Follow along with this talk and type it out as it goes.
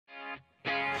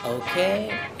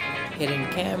Okay. Hidden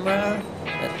camera.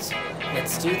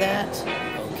 Let's do that.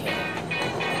 Okay.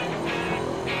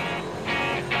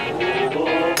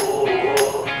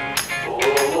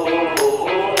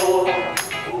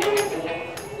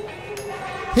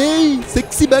 Hey,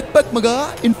 sexy backpack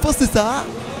maga, Infosys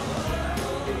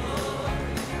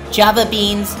Java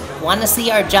beans. Wanna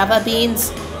see our Java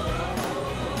beans?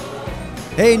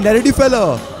 Hey, nerdy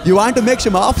fellow, you want to make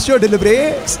some offshore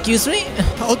delivery? Excuse me?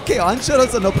 Okay, onshore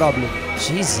also no problem.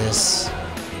 Jesus.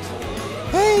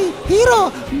 Hey,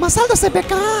 hero, masala dosa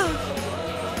beka.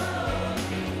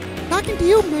 Talking to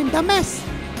you, man, dumbass.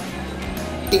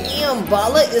 Damn,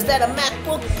 Bala, is that a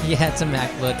MacBook? Yeah, it's a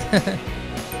MacBook.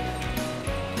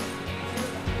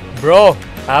 Bro,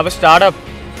 I have a startup.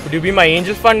 Could you be my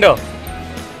angel funder?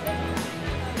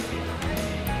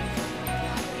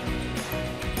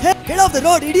 Hey, get off the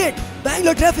road, idiot!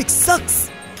 Bangalore traffic sucks!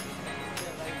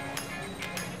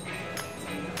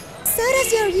 So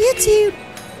does your YouTube.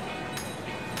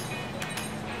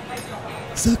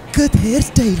 Sakkat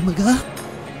hairstyle, maga.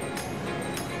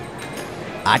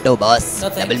 Auto boss, No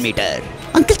thanks. double meter.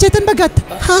 Uncle Chetan Bhagat,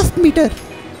 half meter.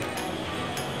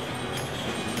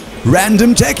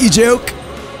 Random techie joke.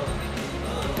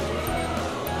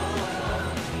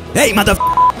 Hey,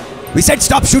 we said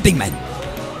stop shooting, man.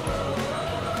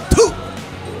 Phew.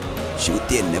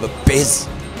 Shooting never pays.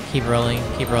 Keep rolling,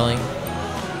 keep rolling.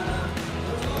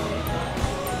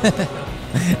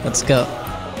 Let's go.